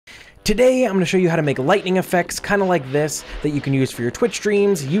Today, I'm going to show you how to make lightning effects kind of like this that you can use for your Twitch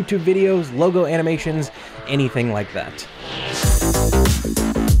streams, YouTube videos, logo animations, anything like that.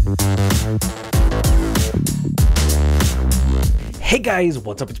 Hey guys,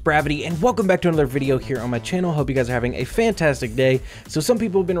 what's up? It's Bravity, and welcome back to another video here on my channel. Hope you guys are having a fantastic day. So some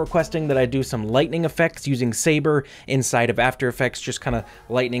people have been requesting that I do some lightning effects using Saber inside of After Effects, just kind of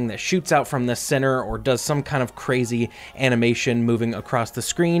lightning that shoots out from the center or does some kind of crazy animation moving across the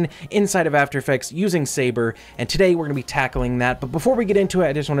screen inside of After Effects using Saber. And today we're going to be tackling that. But before we get into it,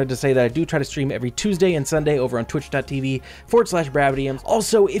 I just wanted to say that I do try to stream every Tuesday and Sunday over on twitch.tv/BravityM.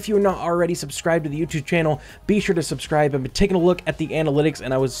 Also, if you're not already subscribed to the YouTube channel, be sure to subscribe. I've been taking a look at the analytics,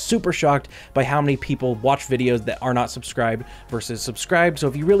 and I was super shocked by how many people watch videos that are not subscribed versus subscribed. So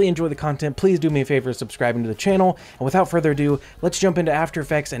if you really enjoy the content, please do me a favor subscribing to the channel. And without further ado, let's jump into After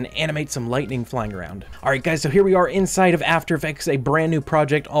Effects and animate some lightning flying around. All right, guys, so here we are inside of After Effects, a brand new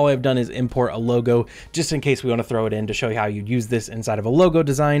project. All I've done is import a logo just in case we want to throw it in to show you how you'd use this inside of a logo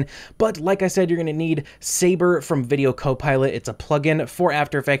design. But like I said, you're going to need Saber from Video Copilot. It's a plugin for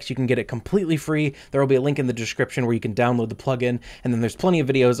After Effects. You can get it completely free. There will be a link in the description where you can download the plugin. And then there's plenty of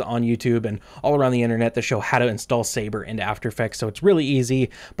videos on YouTube and all around the internet that show how to install Saber into After Effects, so it's really easy.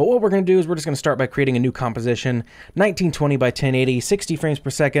 But what we're going to do is we're just going to start by creating a new composition, 1920 by 1080, 60 frames per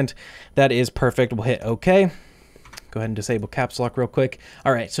second. That is perfect. We'll hit OK. Go ahead and disable caps lock real quick.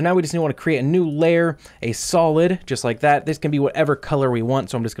 All right, so now we just want to create a new layer, a solid, just like that. This can be whatever color we want,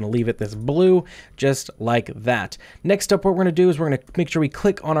 so I'm just going to leave it this blue, just like that. Next up, what we're going to do is we're going to make sure we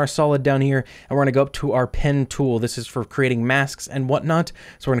click on our solid down here, and we're going to go up to our pen tool. This is for creating masks and whatnot.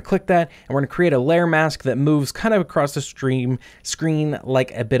 So we're going to click that, and we're going to create a layer mask that moves kind of across the screen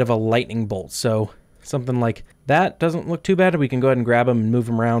like a bit of a lightning bolt. So something like that doesn't look too bad. We can go ahead and grab them and move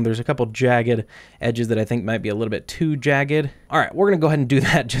them around. There's a couple jagged edges that I think might be a little bit too jagged. All right, we're gonna go ahead and do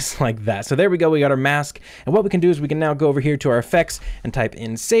that just like that. So there we go, we got our mask. And what we can do is we can now go over here to our effects and type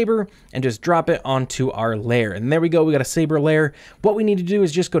in Saber and just drop it onto our layer. And there we go, we got a Saber layer. What we need to do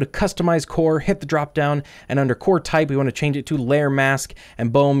is just go to Customize Core, hit the drop down, and under Core Type, we wanna change it to Layer Mask,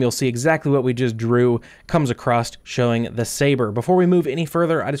 and boom, you'll see exactly what we just drew comes across showing the Saber. Before we move any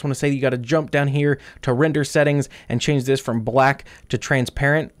further, I just wanna say that you gotta jump down here to Render Settings and change this from black to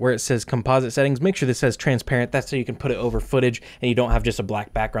transparent. Where it says composite settings, make sure this says transparent. That's so you can put it over footage and you don't have just a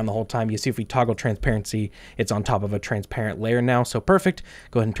black background the whole time. You see if we toggle transparency, it's on top of a transparent layer now. So perfect.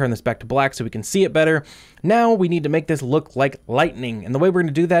 Go ahead and turn this back to black so we can see it better. Now we need to make this look like lightning. And the way we're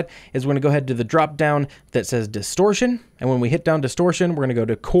going to do that is we're going to go ahead to the drop down that says distortion. And when we hit down distortion, we're going to go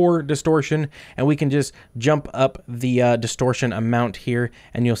to core distortion, and we can just jump up the distortion amount here,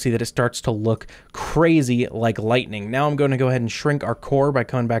 and you'll see that it starts to look crazy like lightning. Now I'm going to go ahead and shrink our core by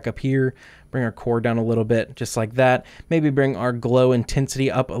coming back up here, bring our core down a little bit, just like that. Maybe bring our glow intensity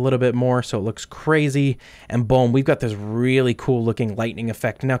up a little bit more so it looks crazy, and boom, we've got this really cool looking lightning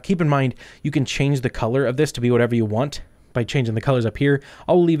effect. Now keep in mind, you can change the color of this to be whatever you want by changing the colors up here.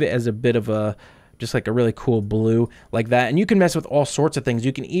 I'll leave it as a bit of a just like a really cool blue like that. And you can mess with all sorts of things.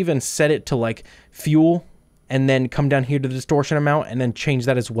 You can even set it to like fuel and then come down here to the distortion amount and then change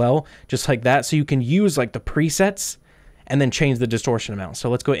that as well, just like that. So you can use like the presets and then change the distortion amount. So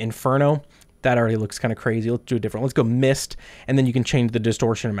let's go Inferno. That already looks kind of crazy. Let's do it different. Let's go Mist, and then you can change the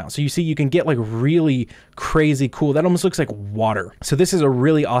distortion amount. So you see, you can get like really crazy cool. That almost looks like water. So this is a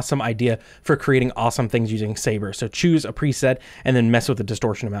really awesome idea for creating awesome things using Saber. So choose a preset and then mess with the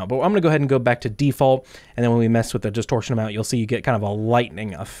distortion amount. But I'm gonna go ahead and go back to default, and then when we mess with the distortion amount, you'll see you get kind of a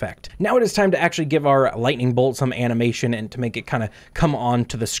lightning effect. Now it is time to actually give our lightning bolt some animation and to make it kind of come on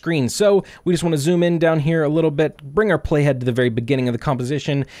to the screen. So we just want to zoom in down here a little bit, bring our playhead to the very beginning of the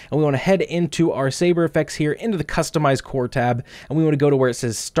composition, and we want to head into our Saber effects here into the Customize Core tab, and we want to go to where it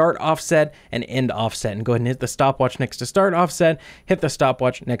says Start Offset and End Offset, and go ahead and hit the stopwatch next to Start Offset, hit the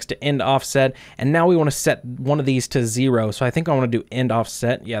stopwatch next to End Offset, and now we want to set one of these to 0. So I think I want to do End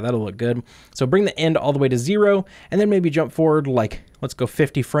Offset. Yeah, that'll look good. So bring the end all the way to 0, and then maybe jump forward like, let's go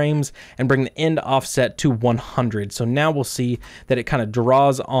 50 frames and bring the end offset to 100. So now we'll see that it kind of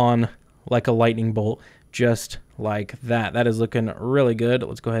draws on like a lightning bolt, just like that. That is looking really good.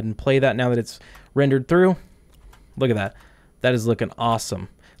 Let's go ahead and play that now that it's rendered through. Look at that. That is looking awesome.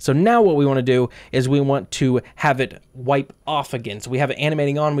 So now what we want to do is we want to have it wipe off again. So we have it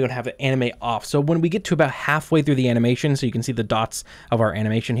animating on, we want to have it animate off. So when we get to about halfway through the animation, so you can see the dots of our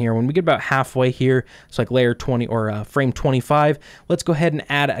animation here, when we get about halfway here, it's like layer 20 or frame 25, let's go ahead and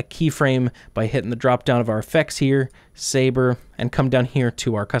add a keyframe by hitting the drop down of our effects here, Saber, and come down here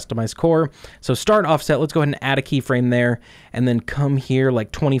to our Customize Core. So start offset, let's go ahead and add a keyframe there, and then come here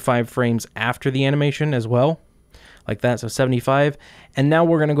like 25 frames after the animation as well. like that, so 75. And now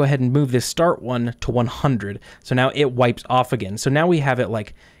we're gonna go ahead and move this start one to 100. So now it wipes off again. So now we have it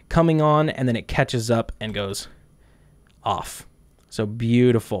like coming on, and then it catches up and goes off. So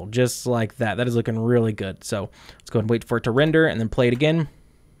beautiful, just like that. That is looking really good. So let's go ahead and wait for it to render and then play it again.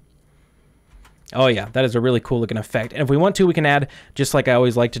 Oh yeah, that is a really cool looking effect. And if we want to, we can add, just like I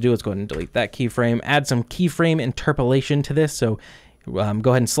always like to do, let's go ahead and delete that keyframe, add some keyframe interpolation to this. So go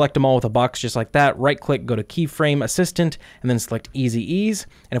ahead and select them all with a box just like that. Right click, go to keyframe assistant, and then select easy ease.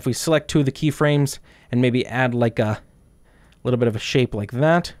 And if we select 2 of the keyframes and maybe add like a little bit of a shape like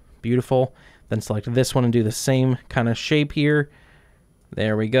that, beautiful. Then select this one and do the same kind of shape here.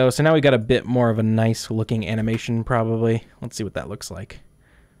 There we go. So now we got a bit more of a nice looking animation probably. Let's see what that looks like.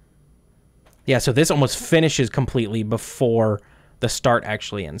 Yeah, so this almost finishes completely before the start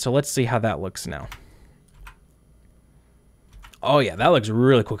actually ends. So let's see how that looks now. Oh yeah, that looks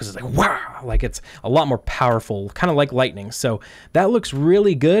really cool because it's like, wow, like it's a lot more powerful, kind of like lightning. So that looks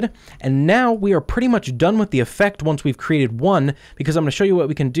really good. And now we are pretty much done with the effect once we've created one, because I'm going to show you what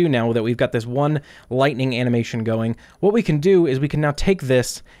we can do now that we've got this one lightning animation going. What we can do is we can now take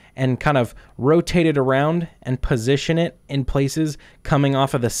this and kind of rotate it around and position it in places coming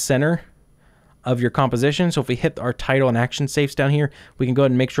off of the center of your composition. So if we hit our title and action safes down here, we can go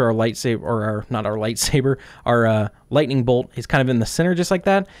ahead and make sure our lightsaber, or our, not our lightsaber, our lightning bolt is kind of in the center just like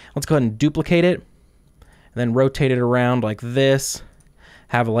that. Let's go ahead and duplicate it and then rotate it around like this.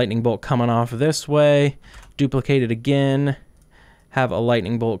 Have a lightning bolt coming off this way, duplicate it again, have a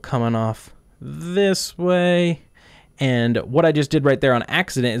lightning bolt coming off this way. And what I just did right there on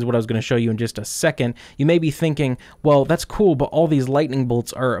accident is what I was going to show you in just a second. You may be thinking, well, that's cool, but all these lightning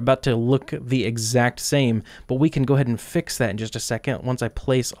bolts are about to look the exact same. But we can go ahead and fix that in just a second once I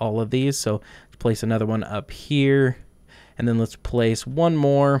place all of these. So let's place another one up here. And then let's place one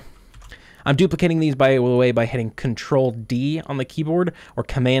more. I'm duplicating these, by the way, by hitting Control D on the keyboard, or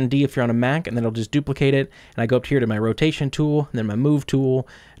Command D if you're on a Mac, and then it'll just duplicate it. And I go up here to my rotation tool, and then my move tool,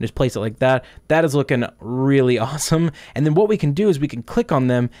 and just place it like that. That is looking really awesome. And then what we can do is we can click on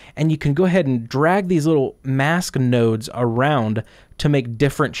them, and you can go ahead and drag these little mask nodes around to make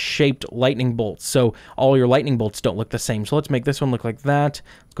different shaped lightning bolts. So all your lightning bolts don't look the same. So let's make this one look like that.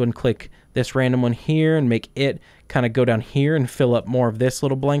 Let's go ahead and click this random one here and make it kind of go down here and fill up more of this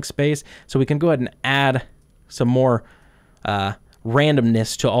little blank space. So we can go ahead and add some more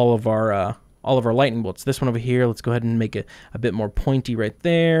randomness to all of our lightning bolts. This one over here, let's go ahead and make it a bit more pointy right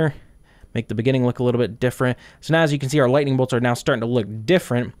there. Make the beginning look a little bit different. So now as you can see, our lightning bolts are now starting to look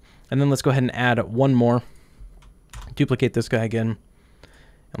different. And then let's go ahead and add one more. Duplicate this guy again.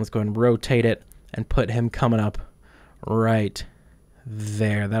 And let's go ahead and rotate it and put him coming up right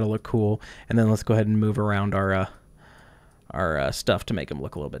there. That'll look cool. And then let's go ahead and move around our stuff to make them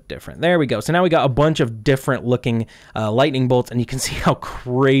look a little bit different. There we go. So now we got a bunch of different looking lightning bolts, and you can see how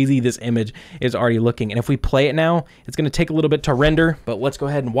crazy this image is already looking. And if we play it now, it's going to take a little bit to render, but let's go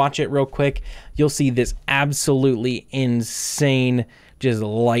ahead and watch it real quick. You'll see this absolutely insane just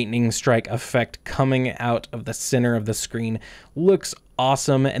lightning strike effect coming out of the center of the screen. Looks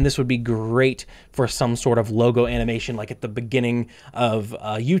awesome, and this would be great for some sort of logo animation, like at the beginning of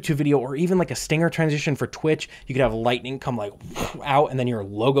a YouTube video, or even like a stinger transition for Twitch. You could have lightning come like out, and then your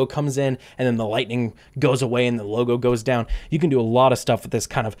logo comes in, and then the lightning goes away and the logo goes down. You can do a lot of stuff with this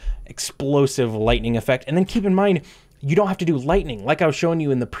kind of explosive lightning effect. And then keep in mind, you don't have to do lightning. Like I was showing you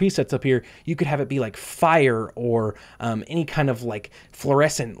in the presets up here, you could have it be like fire or any kind of like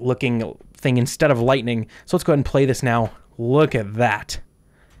fluorescent looking thing instead of lightning. So let's go ahead and play this now. Look at that.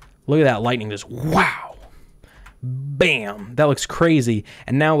 Look at that lightning, just wow. Bam, that looks crazy.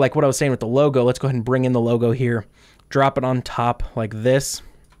 And now, like what I was saying with the logo, let's go ahead and bring in the logo here. Drop it on top like this,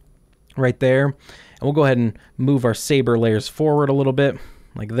 right there. And we'll go ahead and move our Saber layers forward a little bit,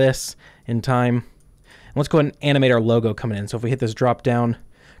 like this, in time. And let's go ahead and animate our logo coming in. So if we hit this drop down,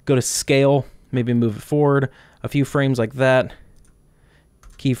 go to scale, maybe move it forward a few frames like that,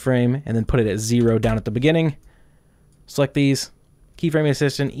 keyframe, and then put it at 0 down at the beginning. Select these, keyframe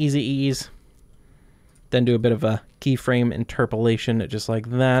assistant, easy ease, then do a bit of a keyframe interpolation just like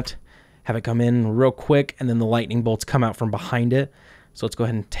that. Have it come in real quick, and then the lightning bolts come out from behind it. So let's go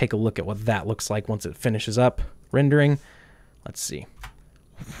ahead and take a look at what that looks like once it finishes up rendering. Let's see.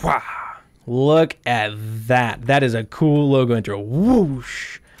 Wow. Look at that. That is a cool logo intro.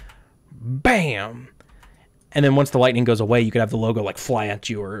 Whoosh. Bam. And then once the lightning goes away, you could have the logo like fly at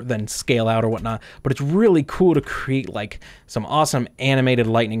you or then scale out or whatnot. But it's really cool to create like some awesome animated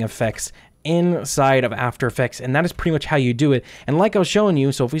lightning effects inside of After Effects. And that is pretty much how you do it. And like I was showing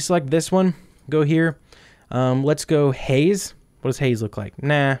you, so if we select this one, go here. Let's go haze. What does haze look like?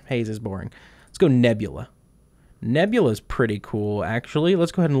 Nah, haze is boring. Let's go nebula. Nebula's pretty cool, actually.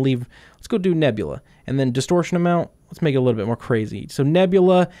 Let's go ahead and leave. Let's go do Nebula. And then distortion amount, let's make it a little bit more crazy. So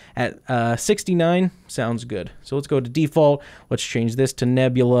Nebula at 69 sounds good. So let's go to default. Let's change this to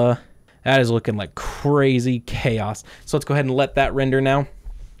Nebula. That is looking like crazy chaos. So let's go ahead and let that render now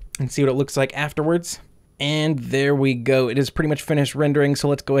and see what it looks like afterwards. And there we go. It is pretty much finished rendering. So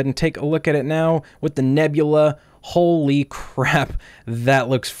let's go ahead and take a look at it now with the Nebula. Holy crap, that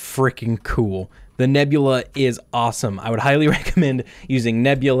looks freaking cool. The Nebula is awesome. I would highly recommend using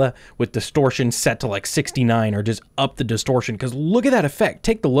Nebula with distortion set to like 69 or just up the distortion, because look at that effect.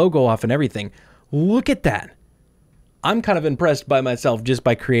 Take the logo off and everything. Look at that. I'm kind of impressed by myself just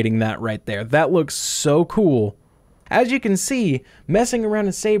by creating that right there. That looks so cool. As you can see, messing around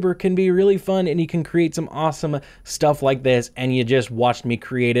in Saber can be really fun, and you can create some awesome stuff like this, and you just watched me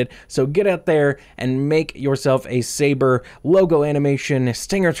create it. So get out there and make yourself a Saber logo animation,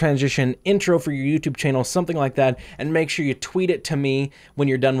 stinger transition, intro for your YouTube channel, something like that, and make sure you tweet it to me when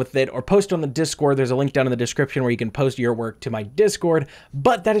you're done with it, or post on the Discord. There's a link down in the description where you can post your work to my Discord.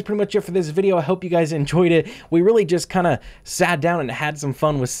 But that is pretty much it for this video. I hope you guys enjoyed it. We really just kind of sat down and had some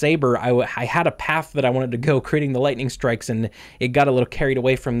fun with Saber. I had a path that I wanted to go, creating the lightning strikes, and it got a little carried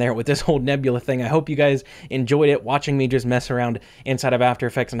away from there with this whole Nebula thing. I hope you guys enjoyed it, watching me just mess around inside of After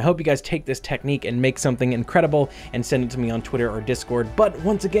Effects, and I hope you guys take this technique and make something incredible and send it to me on Twitter or Discord. But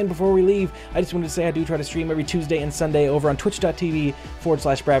once again, before we leave, I just wanted to say I do try to stream every Tuesday and Sunday over on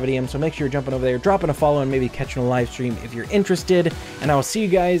twitch.tv/BravityM, so make sure you're jumping over there, dropping a follow, and maybe catching a live stream if you're interested, and I will see you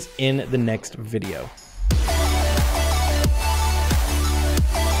guys in the next video.